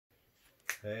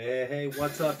Hey,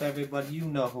 what's up, everybody? You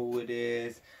know who it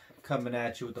is. Coming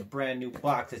at you with a brand new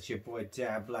box. It's your boy,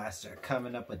 Dab Blaster,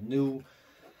 coming up with new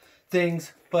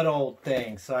things, but old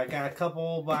things. So I got a couple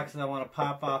old boxes I want to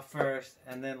pop off first,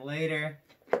 and then later,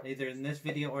 either in this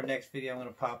video or next video, I'm going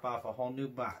to pop off a whole new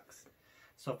box.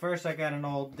 So first, I got an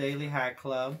old Daily High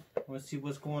Club. Let's see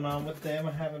what's going on with them.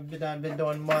 I haven't been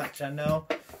doing much, I know.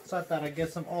 So I thought I'd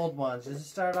get some old ones.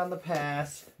 Just start on the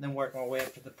past, then work my way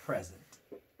up to the present.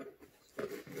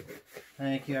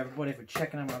 Thank you, everybody, for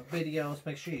checking out my videos.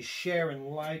 Make sure you share and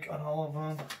like on all of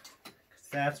them.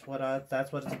 That's what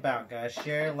it's about, guys.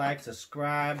 Share, like,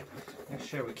 subscribe. Make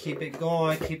sure we keep it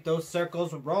going. Keep those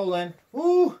circles rolling.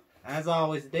 Woo! As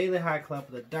always, Daily High Club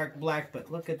with a dark black,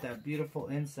 but look at that beautiful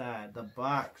inside. The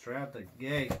box right out the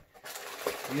gate.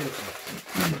 Beautiful.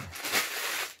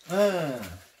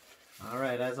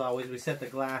 Alright, as always, we set the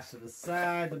glass to the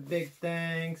side, the big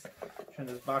things. Turn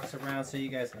this box around so you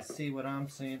guys can see what I'm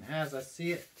seeing as I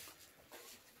see it.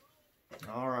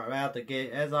 Alright, right out the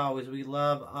gate. As always, we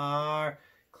love our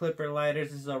clipper lighters.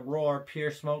 This is a Roar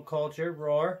Pure Smoke Culture.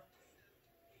 Roar.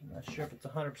 I'm not sure if it's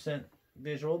 100%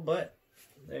 visual, but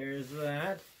there's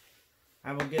that.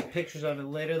 I will get pictures of it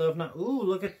later, though. If not, ooh,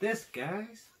 look at this,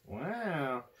 guys.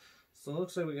 Wow. So it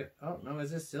looks like we got, oh no, is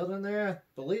this sealed in there? I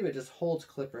believe it just holds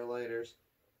clipper lighters.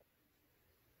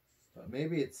 But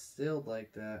maybe it's sealed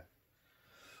like that.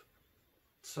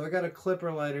 So I got a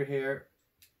clipper lighter here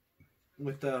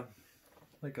with a,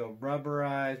 like a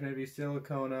rubberized, maybe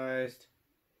siliconized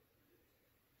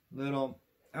little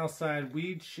outside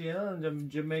weed shield.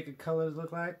 And Jamaican colors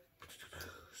look like.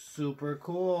 Super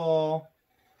cool.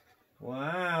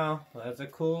 Wow, that's a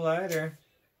cool lighter.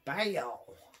 Bye.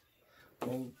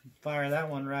 We'll fire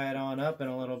that one right on up in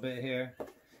a little bit here.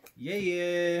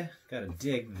 Yeah. Gotta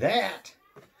dig that.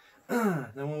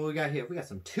 Then what we got here? We got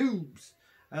some tubes.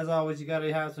 As always, you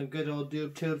gotta have some good old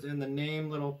doob tubes in the name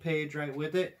little page right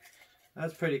with it.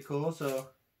 That's pretty cool. So,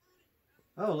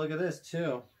 oh, look at this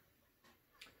too.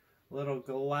 Little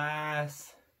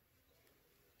glass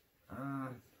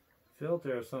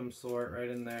filter of some sort right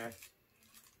in there.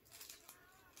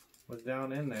 What's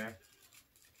down in there?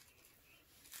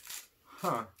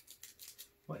 Huh.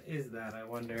 What is that, I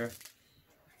wonder?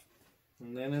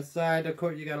 And then inside, of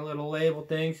course, you got a little label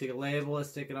thing, so you can label it,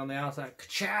 stick it on the outside.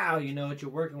 Ka-chow! You know what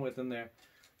you're working with in there.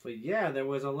 But yeah, there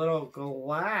was a little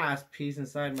glass piece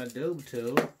inside my doob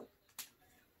tube.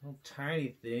 Little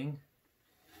tiny thing.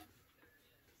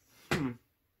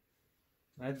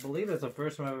 I believe that's the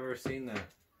first time I've ever seen that.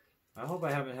 I hope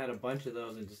I haven't had a bunch of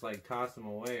those and just like toss them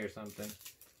away or something.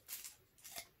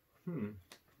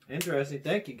 Interesting.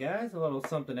 Thank you, guys. A little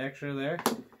something extra there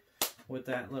with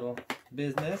that little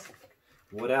business.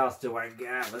 What else do I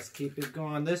got? Let's keep it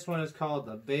going. This one is called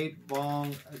the Vape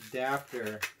Bong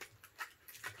Adapter.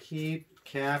 Keep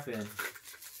capping.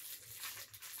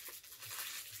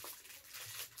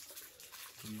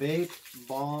 Vape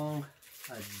Bong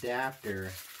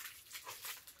Adapter.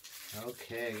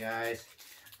 Okay, guys.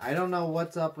 I don't know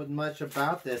what's up with much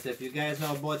about this. If you guys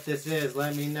know what this is,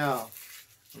 let me know.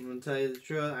 I'm going to tell you the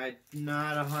truth, I'm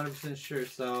not 100% sure,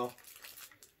 so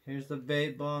here's the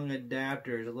Vape Bong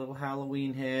Adapter. There's a little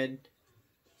Halloween head.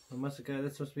 I must have got,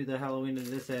 this must be the Halloween, and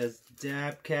this says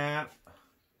dab cap.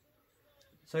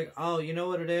 It's like, oh, you know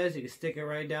what it is? You can stick it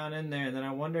right down in there, and then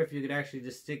I wonder if you could actually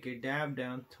just stick your dab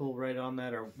down tool right on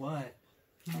that or what.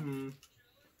 I'm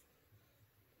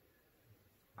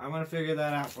going to figure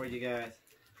that out for you guys.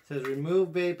 It says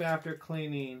remove vape after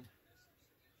cleaning.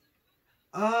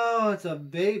 Oh, it's a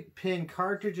vape pen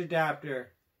cartridge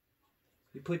adapter.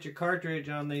 You put your cartridge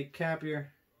on, they cap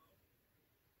your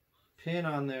pin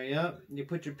on there, yep. You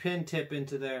put your pin tip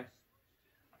into there.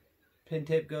 Pin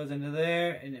tip goes into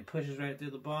there, and it pushes right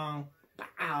through the bong.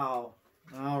 Wow.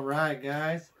 Alright,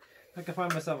 guys. If I can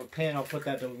find myself a pin, I'll put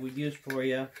that to good use for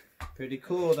you. Pretty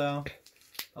cool, though.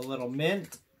 A little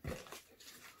mint.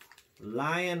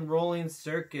 Lion Rolling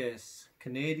Circus.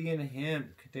 Canadian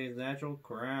hemp. Contains natural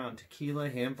crown. Tequila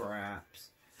hemp wraps.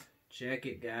 Check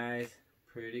it, guys.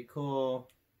 Pretty cool.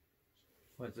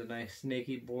 What's a nice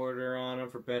snaky border on them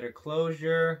for better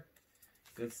closure.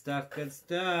 Good stuff, good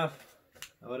stuff.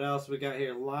 What else we got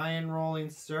here? Lion Rolling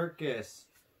Circus.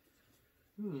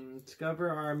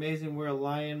 Discover our amazing world.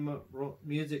 Lion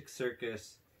Music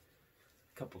Circus.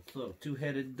 Couple little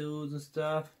two-headed dudes and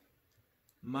stuff.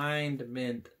 Mind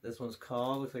Mint, this one's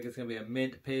called. Looks like it's going to be a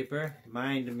mint paper.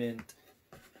 Mind Mint.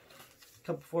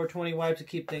 Couple 420 wipes to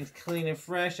keep things clean and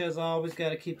fresh. As always, got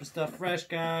to keep the stuff fresh,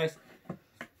 guys.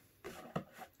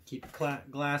 Keep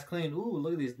glass clean. Ooh,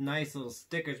 look at these nice little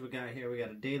stickers we got here. We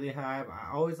got a Daily Hive.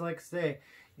 I always like to say,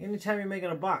 anytime you're making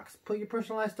a box, put your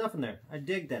personalized stuff in there. I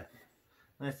dig that.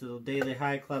 Nice little Daily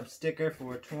High Club sticker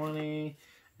for $20.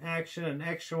 Action, an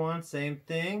extra one, same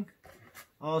thing.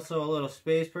 Also a little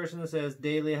space person that says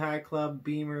Daily High Club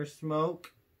Beamer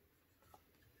Smoke.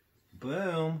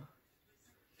 Boom.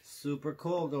 Super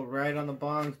cool. Go right on the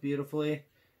bongs beautifully.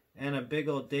 And a big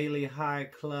old Daily High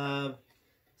Club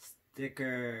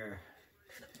sticker.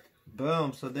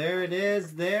 Boom. So there it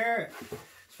is there.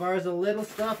 As far as the little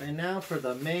stuff. And now for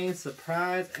the main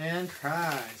surprise and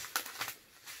prize.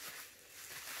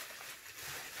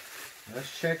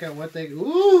 Let's check out what they...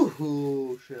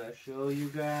 Ooh! Should I show you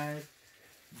guys?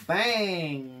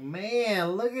 Bang!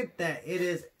 Man, look at that. It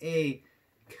is a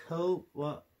coat.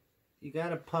 Well, you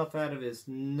got to puff out of his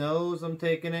nose. I'm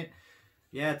taking it.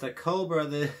 Yeah, it's a cobra.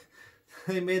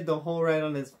 They made the hole right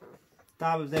on his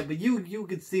top of his head. But you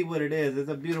can see what it is. It's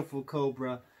a beautiful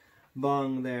cobra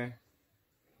bong there.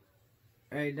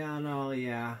 Right down all,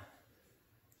 yeah.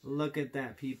 Look at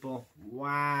that, people.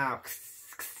 Wow.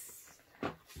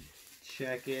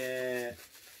 Check it.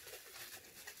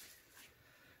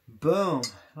 Boom.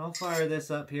 I'll fire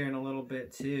this up here in a little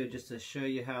bit too, just to show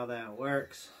you how that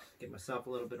works. Get myself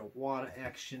a little bit of water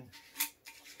action.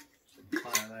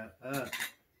 Fire that up.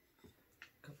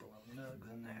 A couple of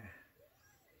nugs in there.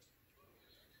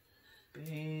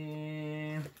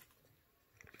 Bam.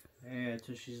 There, that's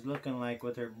what she's looking like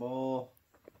with her bowl.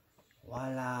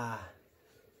 Voila.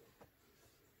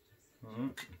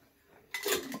 Boom.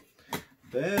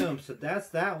 So that's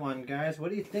that one, guys. What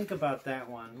do you think about that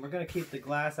one? We're going to keep the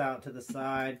glass out to the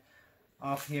side.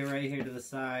 Off here, right here to the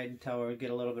side until we get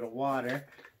a little bit of water.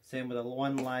 Same with the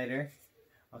one lighter.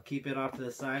 I'll keep it off to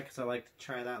the side because I like to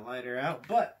try that lighter out.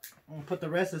 But I'm going to put the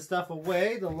rest of the stuff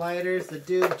away. The lighters, the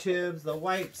doob tubes, the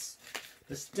wipes,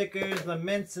 the stickers, the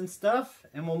mints and stuff.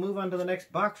 And we'll move on to the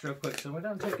next box real quick. So we're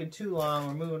not taking too long.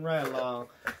 We're moving right along.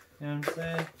 You know what I'm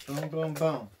saying? Boom, boom,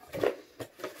 boom.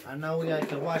 I know we like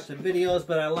to watch the videos,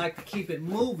 but I like to keep it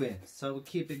moving. So we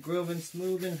keep it grooving,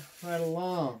 smoothing right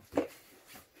along.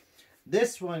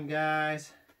 This one,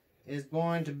 guys, is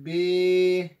going to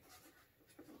be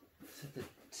the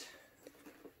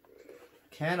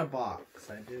Cannabox,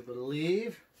 I do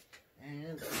believe.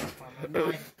 And find my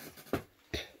knife.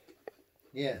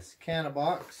 Yes,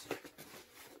 Cannabox.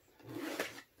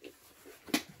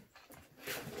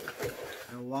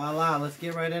 And voila, let's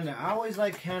get right in there. I always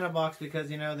like Cannabox because,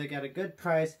 you know, they got a good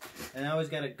price and I always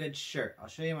got a good shirt. I'll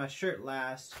show you my shirt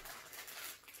last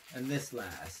and this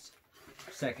last.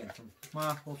 Second.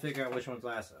 Well, we'll figure out which one's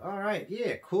last. Alright,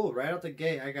 yeah, cool. Right out the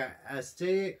gate, I got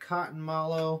Aztec Cotton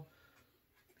Mallow.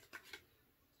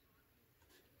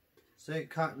 Aztec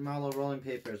Cotton Mallow rolling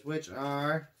papers, which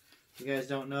are, if you guys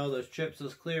don't know, those chips,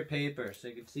 those clear papers, so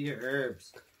you can see your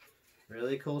herbs.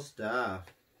 Really cool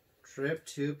stuff. Trip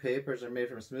 2 papers are made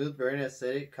from smooth burning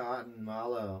acetic cotton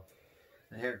mallow.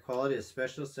 The hair quality of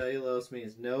special cellulose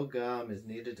means no gum is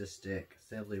needed to stick.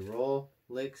 Simply roll,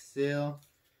 lick, seal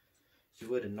as you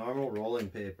would a normal rolling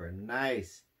paper.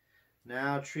 Nice.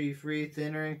 Now tree-free,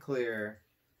 thinner, and clearer.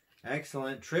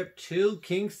 Excellent. Trip 2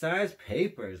 king-size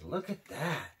papers. Look at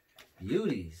that.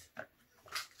 Beauties.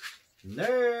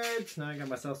 Nerds. Now I got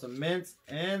myself some mints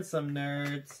and some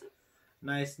nerds.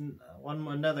 Nice,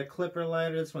 another clipper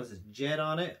lighter. This one's a jet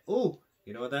on it. Ooh,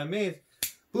 you know what that means?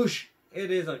 Boosh! It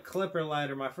is a clipper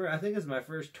lighter. I think it's my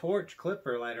first torch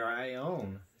clipper lighter I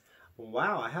own.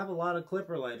 Wow, I have a lot of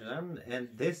clipper lighters, and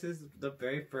this is the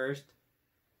very first.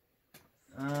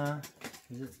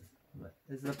 Is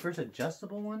the first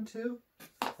adjustable one too?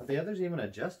 Are the others even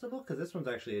adjustable? Because this one's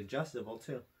actually adjustable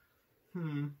too.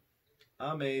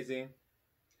 Amazing.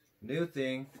 New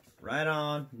thing. Right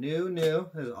on. New.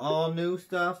 This is all new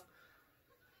stuff.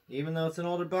 Even though it's an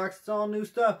older box, it's all new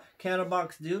stuff.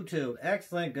 Cannabox do too.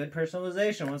 Excellent. Good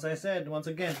personalization. Once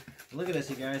again, look at this,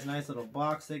 you guys. Nice little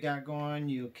box they got going.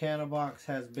 Cannabox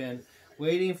has been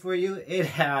waiting for you. It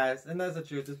has. And that's the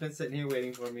truth. It's been sitting here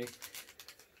waiting for me.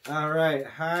 Alright.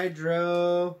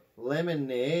 Hydro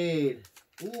Lemonade.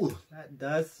 Ooh, that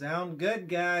does sound good,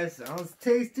 guys. Sounds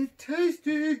tasty,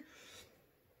 tasty.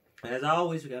 As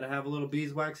always, we gotta have a little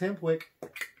beeswax hemp wick.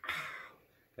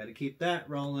 Gotta keep that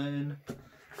rolling.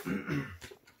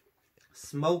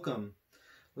 Smoke 'em.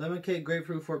 Lemon cake,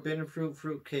 grapefruit, forbidden fruit,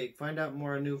 fruit cake. Find out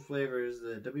more new flavors.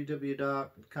 The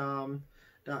www.nug.com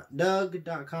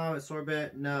at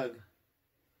sorbet nug.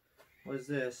 What is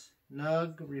this?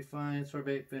 Nug refined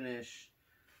sorbet finish.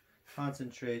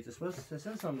 Concentrates. It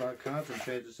says something about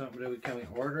concentrates or something. Can we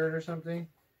order it or something?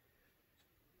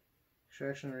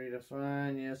 Extraction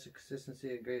redefined. Yes, the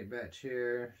consistency of great batch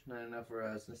here. Not enough for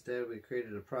us. Instead, we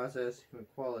created a process with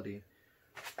quality.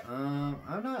 I'm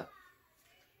not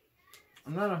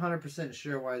 100%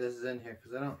 sure why this is in here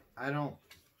because I don't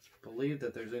believe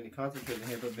that there's any concentrate in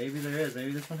here, but maybe there is.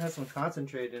 Maybe this one has some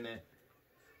concentrate in it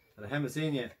that I haven't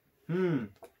seen yet.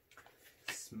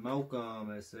 Smoke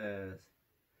 'em, it says.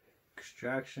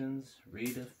 Extractions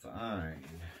redefined.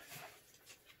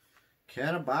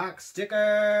 Cannabox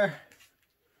sticker.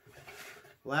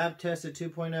 Lab tested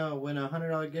 2.0. Win a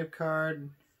 $100 gift card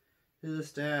to the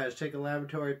stash. Take a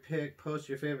laboratory pic. Post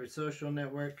your favorite social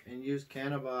network and use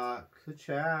Cannabox.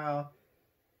 Ciao.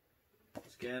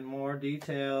 Scan more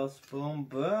details. Boom,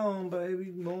 boom,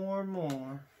 baby. More and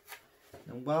more.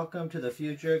 And welcome to the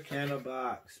future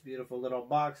Cannabox. Beautiful little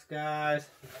box, guys.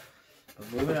 But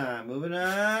moving on, moving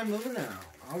on, moving on.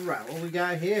 Alright, what we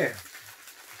got here?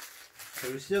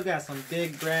 So we still got some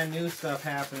big brand new stuff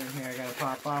happening here. I gotta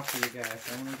pop off for you guys.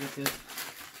 So I'm gonna get this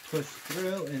pushed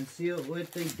through and see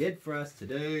what they did for us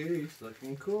today. It's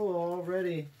looking cool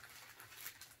already.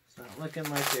 It's not looking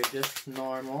like they're just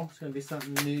normal. It's gonna be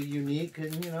something new, unique,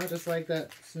 and you know, just like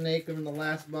that snake in the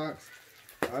last box.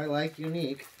 I like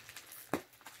unique.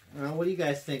 What do you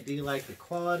guys think? Do you like the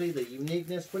quality, the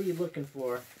uniqueness? What are you looking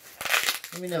for?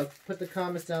 Let me know. Put the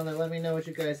comments down there. Let me know what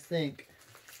you guys think.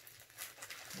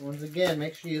 Once again,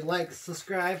 make sure you like,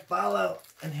 subscribe, follow,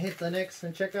 and hit the next,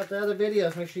 and check out the other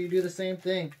videos. Make sure you do the same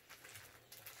thing.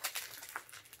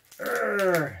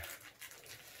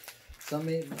 Some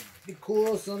may be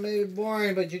cool, some may be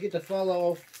boring, but you get to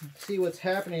follow, see what's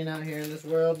happening out here in this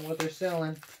world and what they're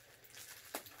selling.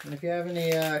 And if you have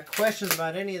any questions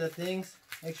about any of the things,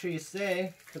 make sure you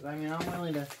say, because I mean, I'm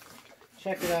willing to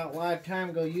check it out live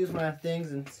time, go use my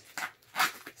things and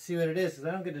see what it is, because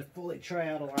I don't get to fully try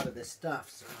out a lot of this stuff.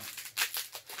 So,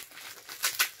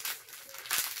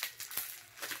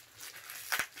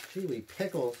 chewy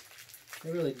pickles.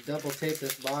 They really double tape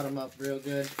this bottom up real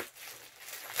good.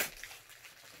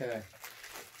 Okay, I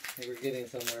think we're getting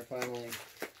somewhere finally.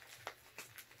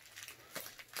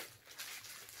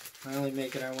 Finally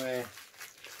making our way.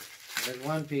 There's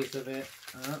one piece of it.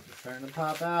 Oh, it's starting to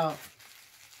pop out.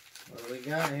 What do we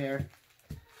got here?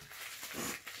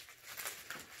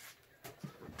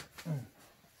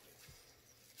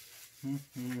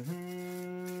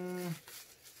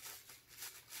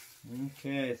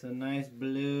 Okay, it's a nice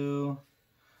blue.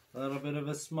 A little bit of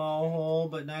a small hole,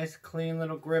 but nice clean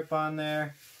little grip on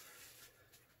there.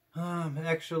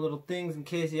 Extra little things in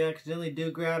case you accidentally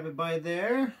do grab it by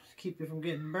there. Keep you from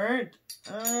getting burnt.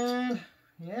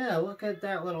 Yeah, look at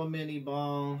that little mini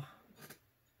ball.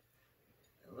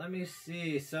 Let me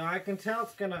see. So I can tell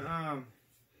it's gonna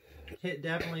hit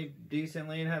definitely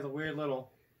decently. It has a weird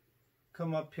little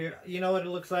come up here. You know what it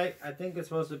looks like? I think it's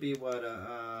supposed to be what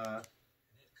a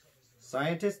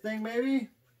scientist thing maybe?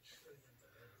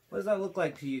 What does that look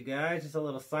like to you guys? Just a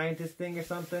little scientist thing or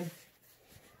something?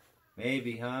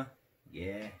 Maybe, huh?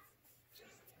 Yeah.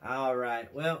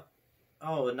 Alright, well.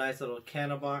 Oh, a nice little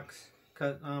Cannabox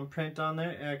cut print on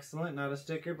there. Excellent. Not a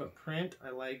sticker, but print. I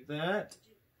like that.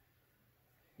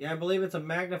 Yeah, I believe it's a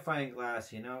magnifying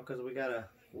glass, you know, because we got to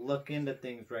look into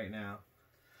things right now.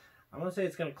 I'm going to say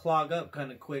it's going to clog up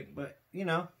kind of quick, but, you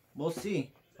know, we'll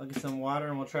see. I'll get some water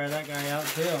and we'll try that guy out,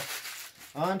 too.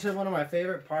 On to one of my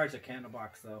favorite parts of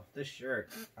Cannabox, though. This shirt.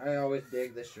 I always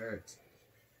dig this shirt.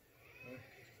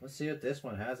 Let's see what this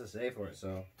one has to say for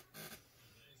itself.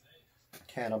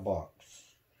 Cannabox.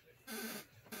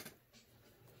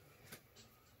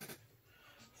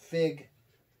 Fig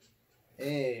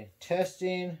A.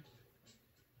 Testing.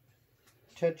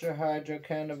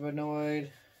 Tetrahydrocannabinoid.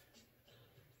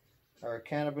 Or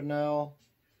cannabinol.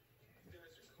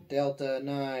 Delta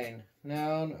 9.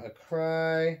 Noun, a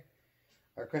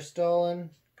crystalline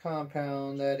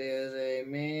compound that is a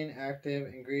main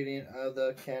active ingredient of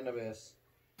the cannabis.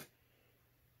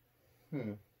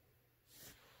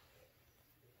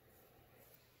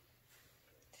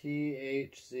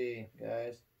 THC,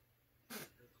 guys.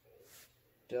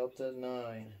 Delta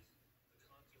 9.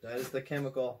 That is the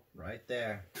chemical right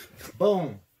there.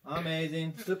 Boom!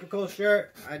 Amazing. Super cool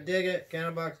shirt. I dig it.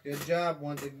 Cannabox, good job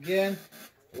once again.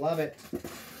 Love it.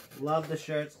 Love the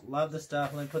shirts. Love the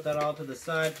stuff. Let me put that all to the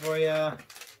side for you.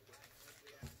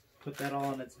 Put that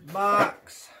all in its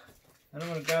box. And I'm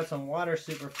going to grab some water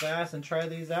super fast and try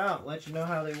these out. Let you know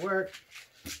how they work.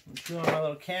 I'm chewing my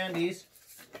little candies.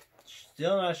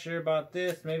 Still not sure about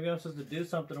this. Maybe I'm supposed to do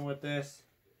something with this.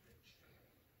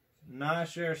 Not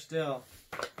sure still.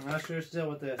 Not sure still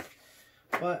with this.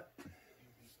 But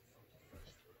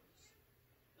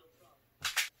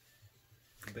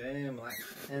bam.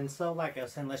 And so like I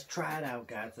was saying, let's try it out,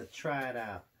 guys. Let's try it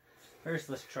out. First,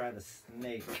 let's try the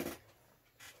snake.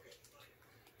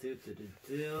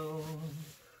 Do.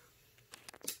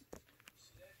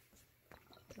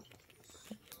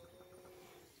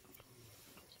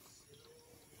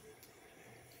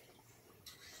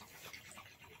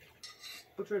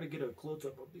 I'll try to get a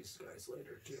close-up of these guys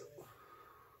later, too.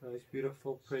 Nice,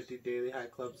 beautiful, pretty Daily High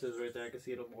Club says right there. I can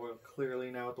see it more clearly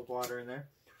now with the water in there.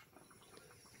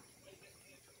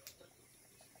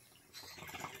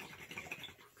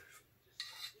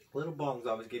 Little bongs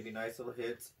always give you nice little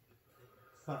hits.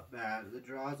 Not bad. The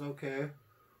draw's okay.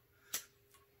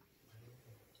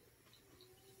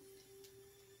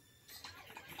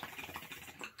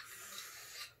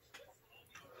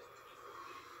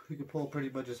 You can pull pretty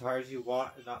much as hard as you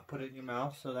want and not put it in your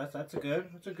mouth. So that's a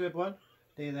good one.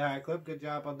 Daily High Club, good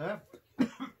job on that.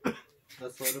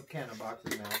 Let's load up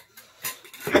Cannabox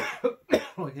now.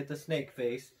 We'll hit the snake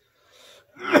face.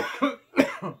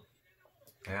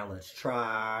 Now let's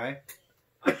try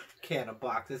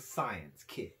Cannabox's science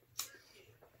kit.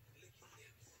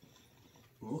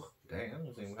 Ooh, dang,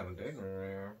 that seems kind of dangerous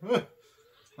there. I'm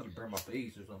gonna burn my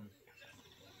face or something.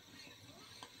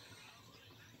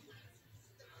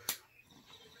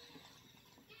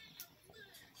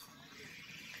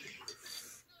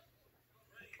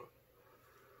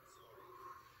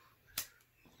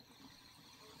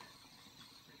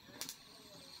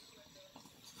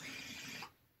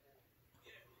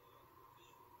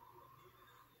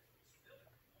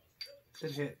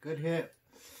 Good hit, good hit.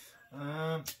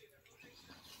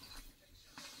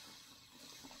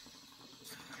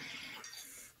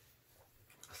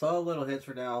 Solid little hits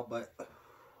for now, but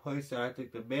like I said, I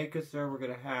think the main concern we're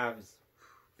going to have is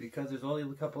because there's only a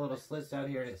couple little slits down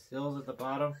here and it seals at the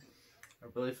bottom, I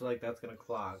really feel like that's going to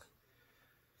clog.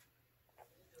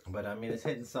 But I mean, it's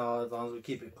hitting solid. As long as we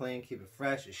keep it clean, keep it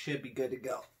fresh, it should be good to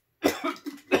go.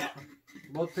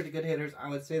 Both pretty good hitters. I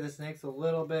would say the snake's a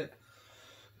little bit...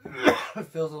 It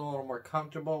feels a little more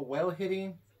comfortable while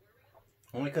hitting,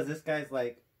 only because this guy's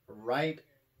like right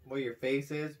where your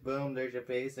face is. Boom, there's your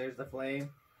face, there's the flame.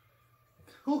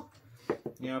 Whew.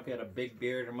 You know, if you had a big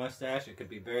beard or mustache, it could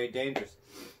be very dangerous.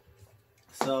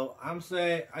 So I'm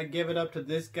saying I give it up to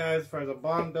this guy as far as the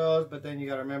bong goes, but then you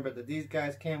got to remember that these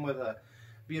guys came with a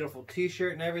beautiful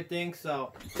t-shirt and everything.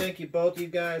 So thank you both you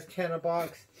guys,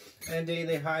 Cannabox and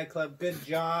Daily High Club. Good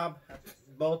job.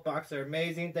 Both boxes are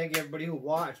amazing. Thank you everybody who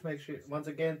watched. Make sure, once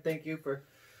again, thank you for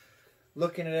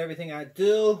looking at everything I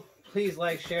do. Please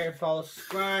like, share, follow,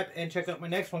 subscribe, and check out my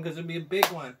next one because it'll be a big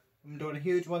one. I'm doing a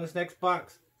huge one this next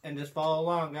box. And just follow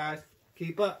along, guys.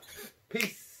 Keep up.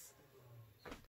 Peace.